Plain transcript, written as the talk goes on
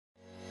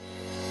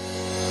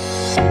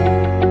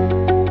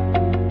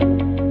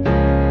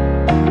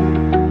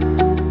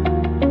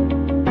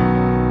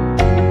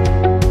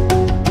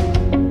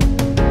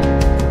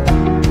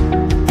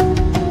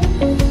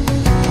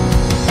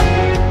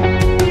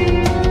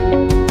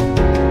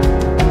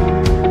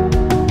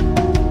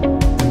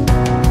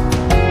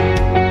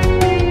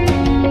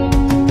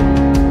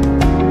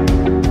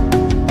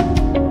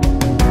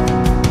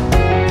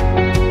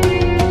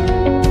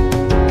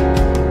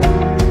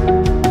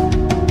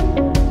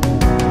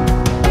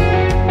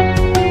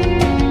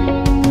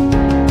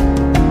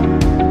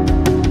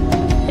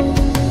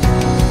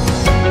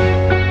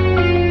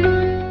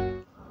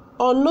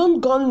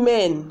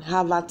Gunmen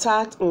have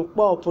attacked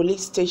Ūñknøwñ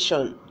police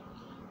station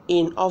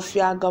in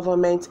Ofia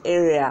government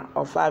area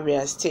of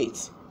Abia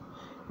State.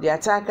 The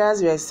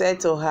attackers were said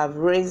to have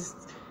razed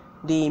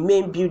the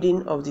main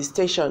building of the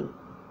station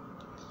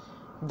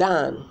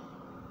down.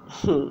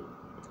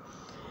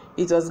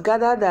 It was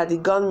gathered that the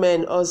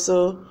gunmen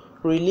also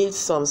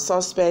released some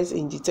suspects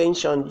in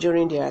detention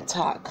during the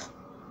attack.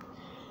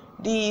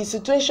 The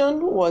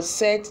situation was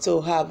said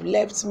to have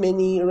left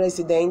many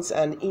residents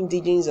and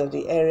indigents of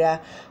the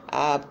area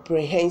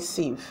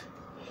apprehensive.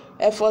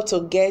 Efforts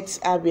to get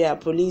Abia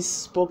police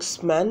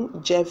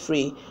spokesman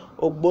Jeffrey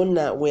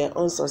Ogbonna were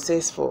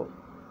unsuccessful.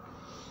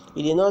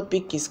 He did not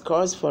pick his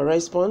calls for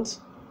response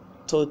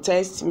to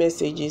text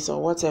messages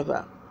or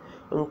whatever.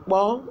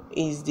 Ūñknøwñ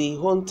is the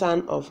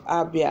hometown of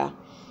Abia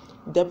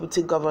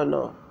Deputy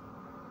Governor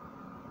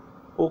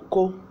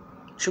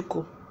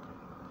Okochukwu.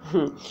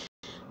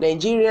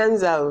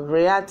 Nigerians are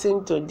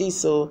reacting to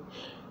this. So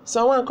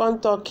someone can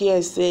talk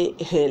here, say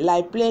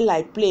like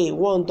play,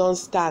 one don't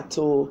start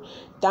to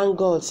thank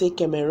God, say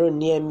Cameroon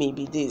near me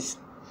be this.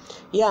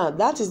 Yeah,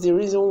 that is the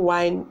reason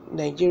why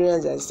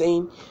Nigerians are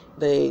saying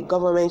the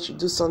government should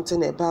do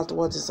something about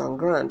what is on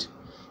ground,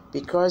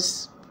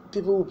 because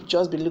people will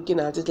just be looking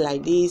at it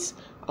like this: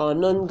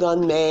 unknown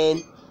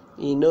gunmen,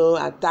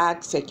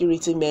 attack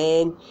security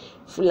men,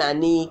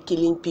 Fulani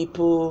killing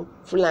people,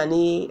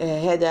 Fulani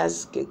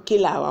headers,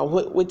 killer,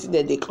 what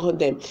they call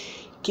them,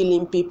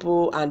 killing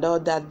people and all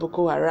that,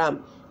 Boko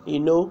Haram.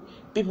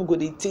 People go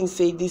to think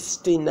say this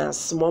thing is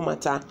small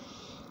matter,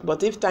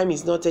 but if time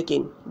is not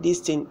taken, this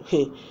thing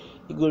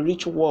it will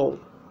reach war.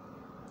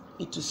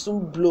 It will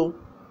soon blow,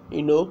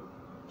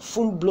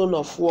 full blown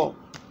of war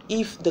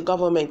if the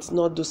government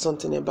not do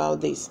something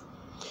about this.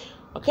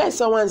 Okay,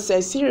 someone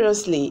says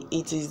seriously,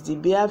 it is the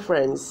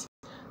Biafrans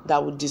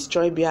that would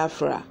destroy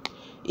Biafra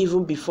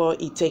even before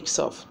it takes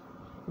off.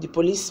 The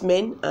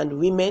policemen and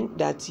women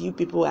that you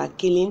people are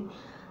killing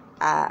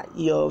are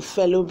your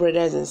fellow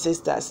brothers and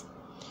sisters.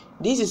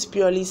 This is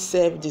purely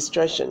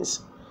self-destruction.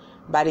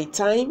 By the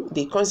time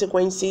the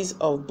consequences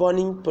of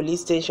burning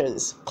police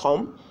stations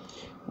come,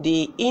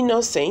 the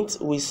innocent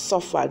will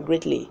suffer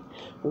greatly.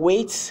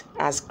 Wait,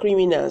 as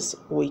criminals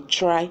will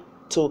try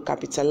to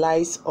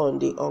capitalize on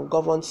the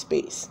ungoverned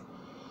space.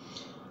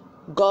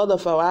 God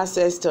of our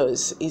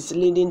ancestors is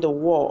leading the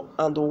war,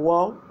 and the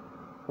war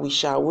we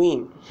shall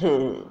win.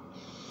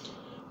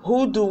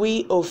 Who do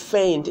we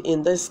offend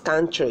in this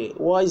country?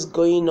 What is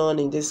going on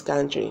in this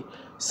country?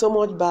 So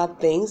much bad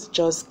things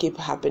just keep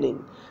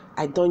happening.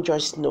 I don't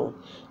just know.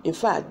 In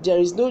fact, there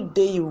is no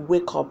day you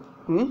wake up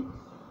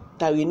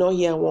that we not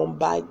hear 1,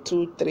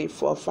 2, 3,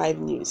 4, 5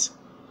 news.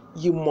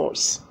 You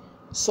must.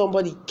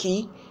 Somebody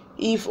kill.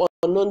 If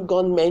unknown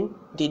gunmen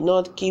did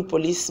not kill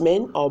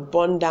policemen or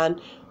burn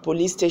down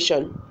police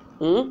station,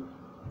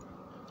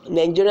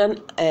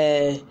 Nigerian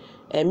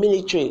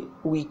military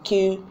will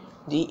kill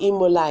the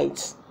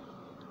Imolites,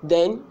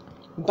 then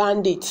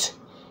bandits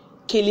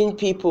killing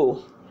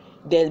people,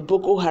 then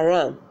Boko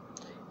Haram.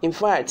 In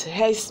fact,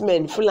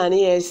 herdsmen,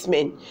 Fulani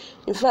herdsmen.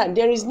 In fact,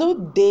 there is no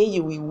day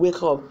you will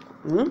wake up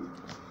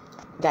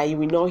that you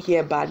will not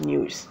hear bad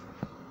news.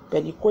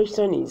 But the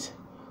question is,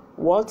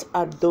 what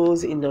are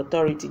those in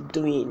authority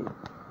doing?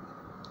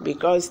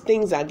 Because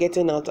things are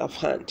getting out of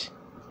hand.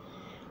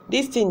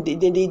 This thing they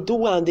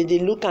do, and they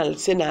look and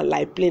say na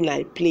like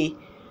play.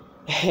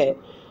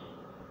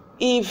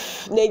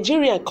 If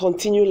Nigeria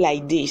continue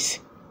like this,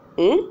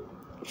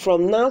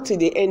 from now to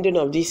the ending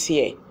of this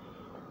year,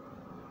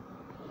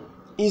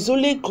 it's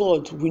only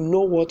God will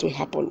know what will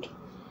happen.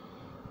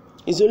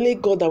 It's only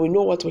God that will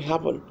know what will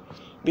happen.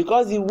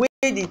 Because the way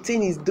the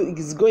thing is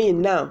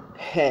going now,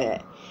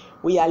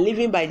 we are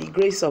living by the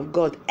grace of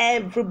God.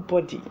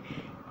 Everybody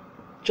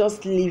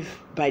just live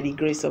by the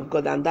grace of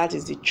God, and that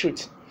is the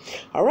truth.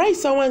 Alright,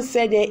 someone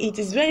said there it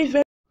is very,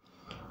 very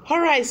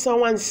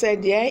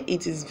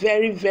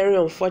very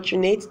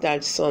unfortunate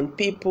that some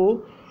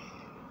people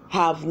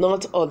have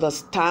not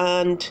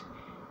understand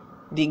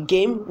the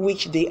game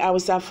which the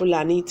Hausa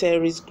Fulani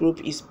terrorist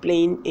group is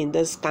playing in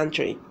this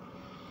country,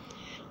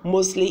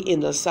 mostly in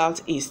the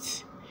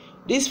southeast.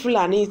 This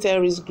Fulani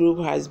terrorist group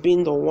has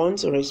been the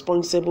ones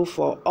responsible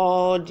for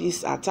all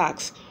these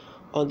attacks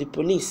on the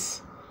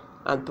police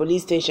and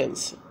police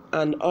stations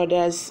and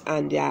others,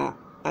 and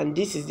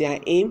this is their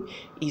aim,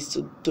 is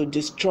to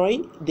destroy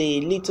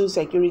the little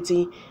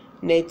security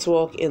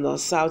network in the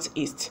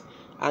southeast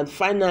and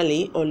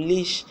finally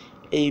unleash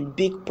a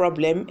big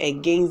problem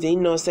against the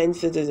innocent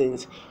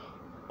citizens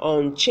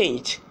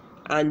unchanged.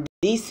 And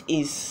this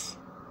is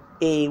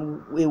a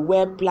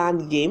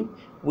well-planned game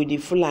with the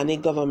Fulani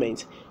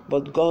government,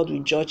 but God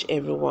will judge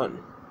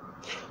everyone.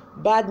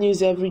 Bad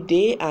news every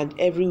day and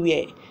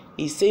everywhere.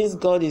 It seems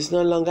God is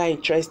no longer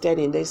interested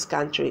in this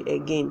country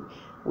again.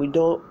 We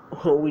don't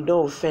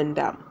offend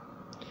them.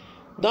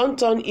 Don't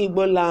turn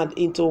Igbo land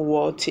into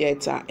war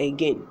theater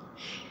again.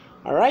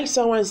 Alright,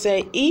 someone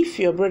said if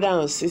your brother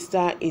or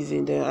sister is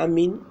in the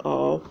army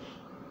or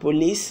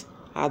police,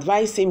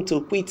 advise him to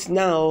quit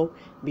now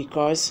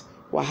because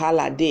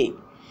wahala dey.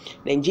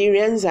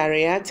 Nigerians are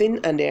reacting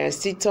and they are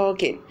still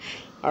talking.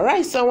 All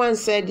right, someone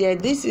said, yeah,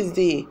 this is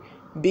the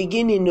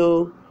beginning.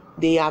 No,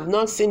 they have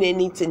not seen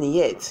anything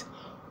yet.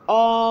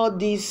 All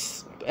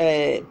these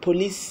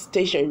police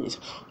stations,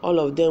 all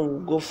of them will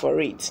go for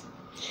it.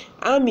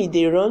 Army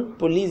they run,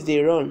 police they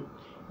run.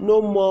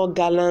 No more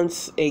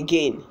gallants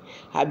again.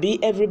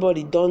 Abi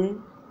everybody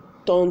done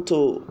turn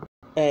to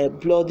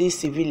bloody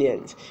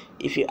civilians.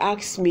 If you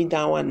ask me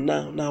that one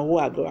now who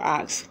I go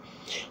ask?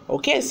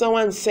 Okay,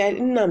 someone said,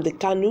 Nnamdi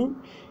Kanu,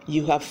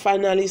 you have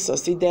finally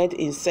succeeded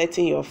in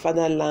setting your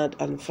fatherland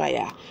on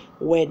fire.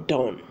 Well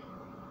done.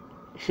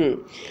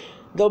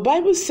 The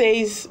Bible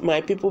says,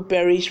 my people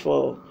perish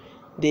for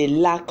the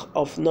lack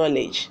of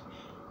knowledge.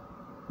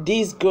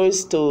 This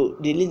goes to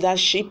the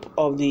leadership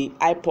of the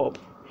IPOB.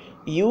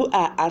 You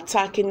are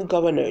attacking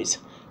governors,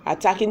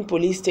 attacking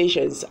police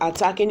stations,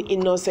 attacking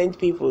innocent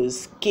people,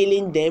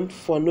 killing them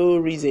for no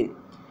reason.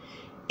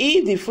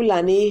 If the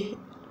Fulani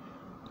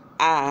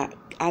are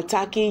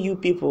attacking you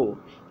people,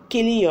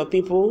 killing your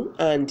people,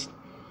 and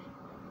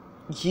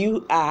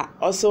you are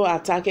also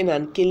attacking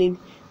and killing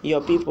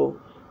your people,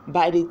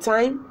 by the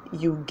time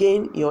you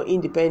gain your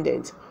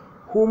independence,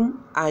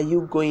 whom are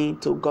you going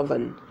to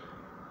govern?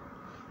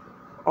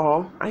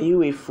 Or are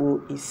you a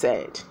fool? He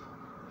said.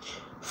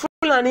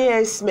 Fulani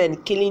herdsmen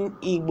killing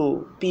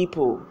Igbo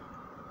people,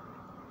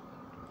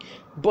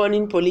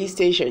 burning police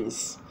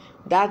stations.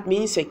 That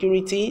means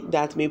security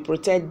that may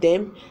protect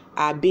them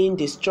are being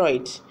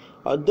destroyed.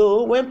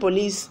 Although when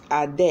police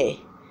are there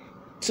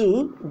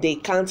too, they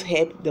can't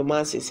help the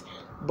masses.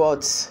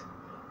 But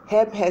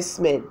help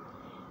herdsmen,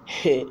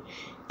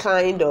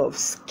 kind of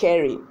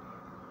scary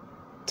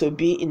to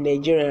be in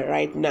Nigeria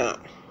right now.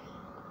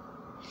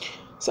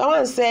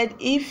 Someone said,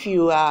 if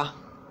you are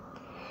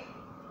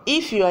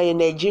a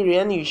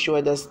Nigerian, you should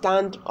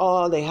understand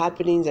all the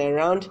happenings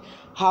around,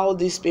 how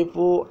these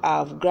people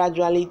have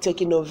gradually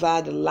taken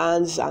over the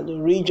lands and the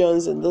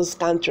regions in this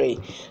country.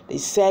 They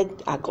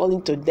said,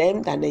 according to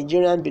them, that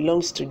Nigeria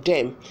belongs to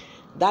them.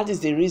 That is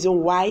the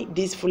reason why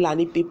these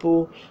Fulani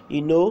people,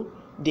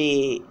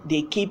 they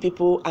kill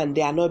people and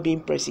they are not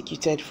being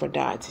persecuted for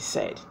that, he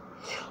said.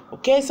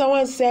 Okay,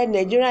 someone said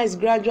Nigeria is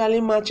gradually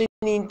marching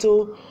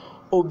into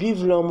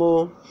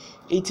Obivlomo.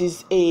 It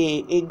is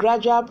a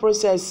gradual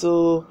process,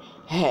 so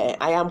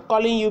I am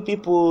calling you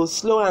people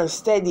slow and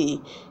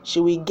steady. She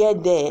will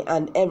get there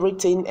and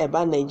everything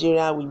about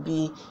Nigeria will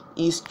be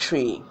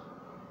history.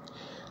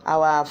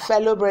 Our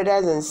fellow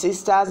brothers and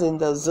sisters in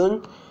the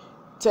zone,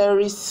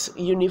 terrorist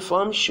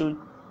uniform should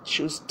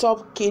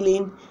stop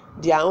killing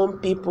their own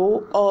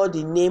people or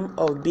the name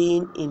of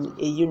being in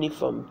a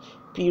uniform,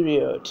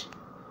 period.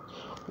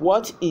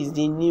 What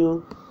is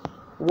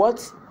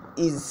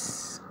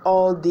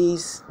all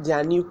this,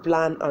 their new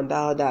plan and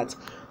all that?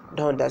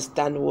 Don't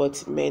understand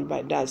what's meant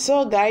by that.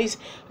 So guys,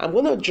 I'm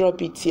gonna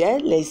drop it here.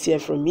 Let's hear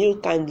from you.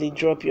 Kindly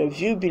drop your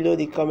view below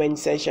the comment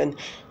section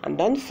and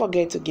don't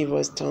forget to give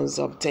us thumbs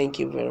up. Thank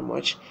you very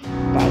much.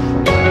 Bye.